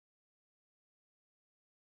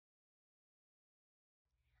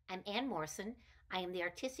I'm Ann Morrison. I am the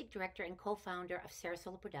artistic director and co-founder of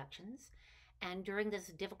SaraSolo Productions. And during this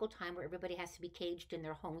difficult time where everybody has to be caged in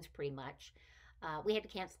their homes pretty much, we had to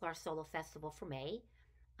cancel our solo festival for May,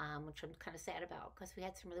 which I'm kind of sad about because we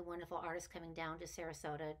had some really wonderful artists coming down to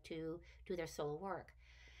Sarasota to do their solo work.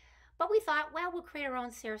 But we thought, well, we'll create our own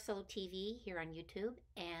SaraSolo TV here on YouTube.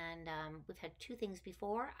 And we've had two things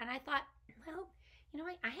before. And I thought, well,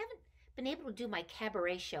 I haven't been able to do my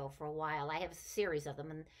cabaret show for a while. I have a series of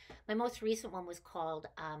them, and my most recent one was called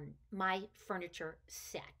My Furniture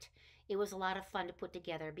Set. It was a lot of fun to put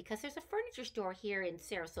together because there's a furniture store here in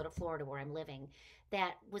Sarasota, Florida, where I'm living,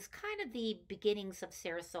 that was kind of the beginnings of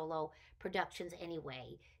SaraSolo Productions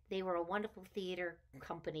anyway. They were a wonderful theater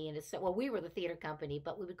company, and well, we were the theater company,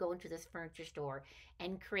 but we would go into this furniture store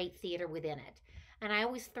and create theater within it. And I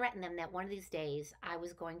always threatened them that one of these days I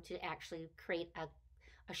was going to actually create a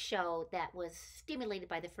show that was stimulated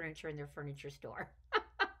by the furniture in their furniture store.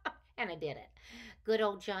 And I did it. Good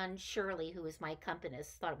old John Shirley, who is my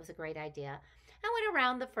accompanist, thought it was a great idea. I went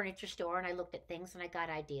around the furniture store and I looked at things and I got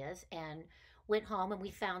ideas and went home, and we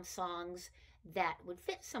found songs that would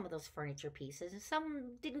fit some of those furniture pieces, and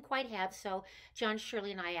some didn't quite have, so John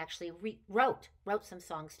Shirley and I actually wrote some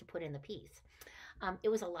songs to put in the piece. It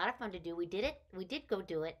was a lot of fun to do. We did it. We did go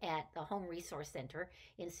do it at the Home Resource Center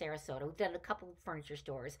in Sarasota. We've done a couple of furniture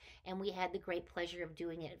stores, and we had the great pleasure of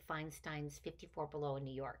doing it at Feinstein's 54 Below in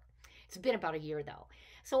New York. It's been about a year, though.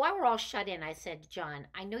 So while we're all shut in, I said, John,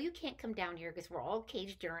 I know you can't come down here because we're all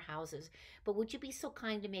caged in our houses, but would you be so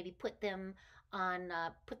kind to maybe put them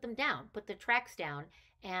down, put the tracks down,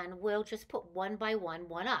 and we'll just put one by one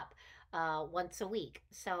up once a week.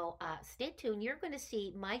 So stay tuned. You're going to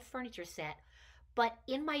see my furniture set, but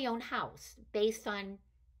in my own house, based on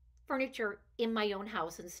furniture in my own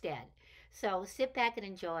house instead. So sit back and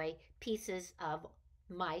enjoy pieces of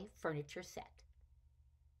my furniture set.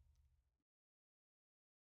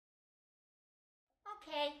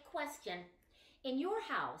 Okay, question. In your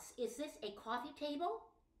house, is this a coffee table,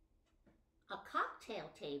 a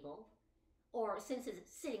cocktail table, or since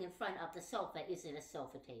it's sitting in front of the sofa, is it a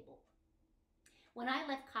sofa table? When I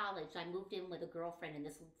left college, I moved in with a girlfriend in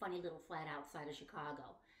this funny little flat outside of Chicago.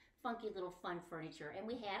 Funky little fun furniture, and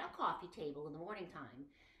we had a coffee table in the morning time,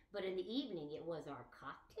 but in the evening it was our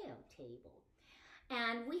cocktail table.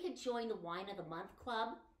 And we had joined the Wine of the Month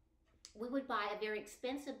Club. We would buy a very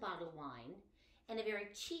expensive bottle of wine and a very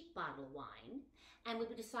cheap bottle of wine, and we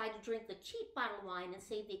would decide to drink the cheap bottle of wine and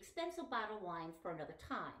save the expensive bottle of wine for another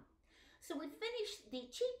time. So we'd finish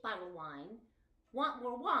the cheap bottle of wine, want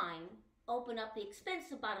more wine, open up the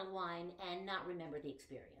expensive bottle of wine, and not remember the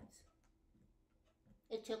experience.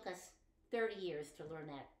 It took us 30 years to learn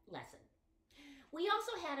that lesson. We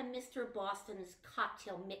also had a Mr. Boston's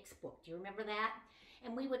cocktail mix book. Do you remember that?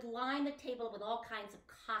 And we would line the table with all kinds of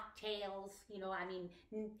cocktails,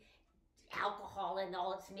 alcohol and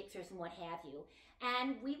all its mixers and what have you.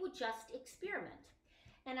 And we would just experiment.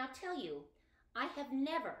 And I'll tell you, I have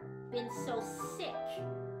never been so sick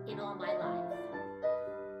in all my life.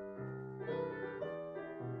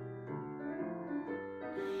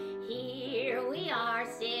 Here we are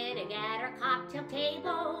sitting at our cocktail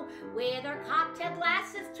table with our cocktail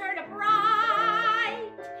glasses turned up right.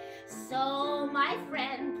 So my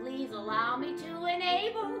friend, please allow me to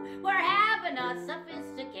enable, we're having a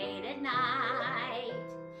sophisticated night.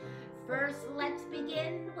 First, let's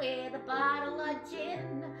begin with a bottle of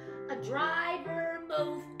gin, a dry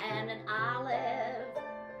vermouth, and an olive.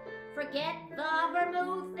 Forget the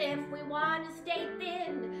vermouth if we want to stay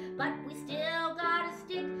thin, but we still gotta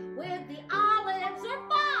stick with the olives, or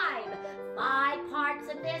five parts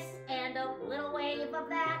of this and a little wave of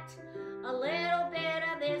that. A little bit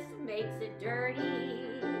of this makes it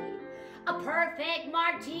dirty. A perfect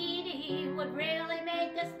martini would really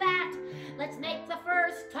make us fat. Let's make the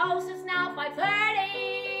first toast. It's now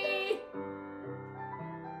 5:30.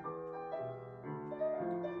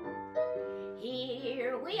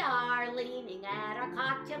 Here we are leaning at our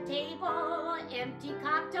cocktail table, empty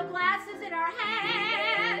cocktail glasses in our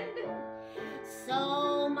hand.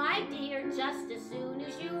 So my dear, just as soon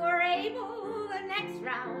as you are able, the next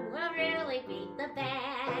round will really beat the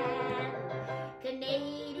band.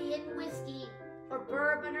 Canadian whiskey or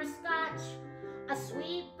bourbon or scotch, a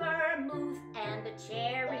sweet vermouth and a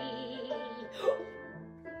cherry.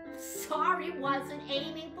 Sorry, wasn't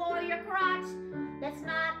aiming for your crotch. That's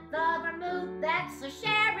not the vermouth, that's the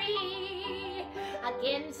sherry.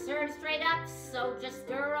 Again, served straight up, so just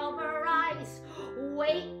stir over ice.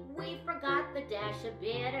 Wait, we forgot the dash of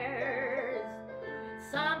bitters.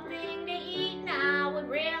 Something to eat now would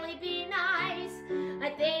really be nice.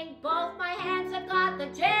 I think both my hands have got the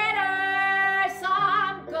jitters. So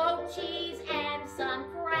I'm going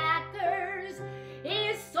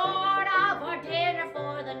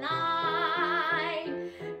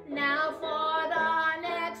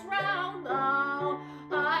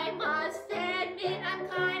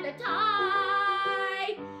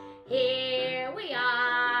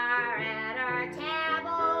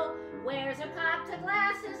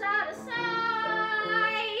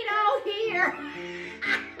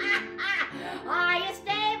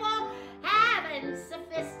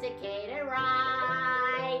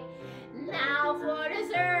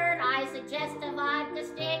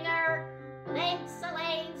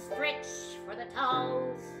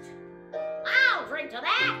drink to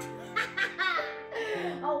that.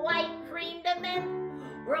 A white cream de mint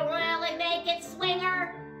will really make it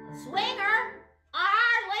swinger. Swinger? I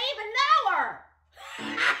hardly even know her.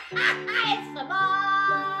 It's the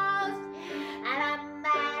most.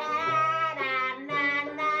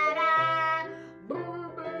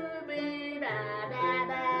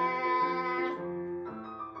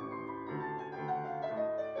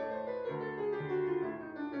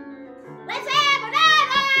 Let's have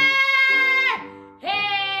another!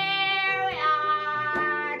 Here we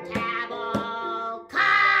are, tabble,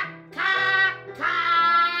 cock, cock,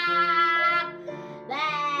 cock.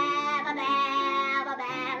 Babba, babba,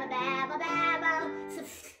 babba, babba, babba.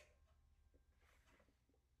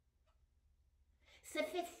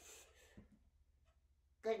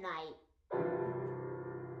 Good night.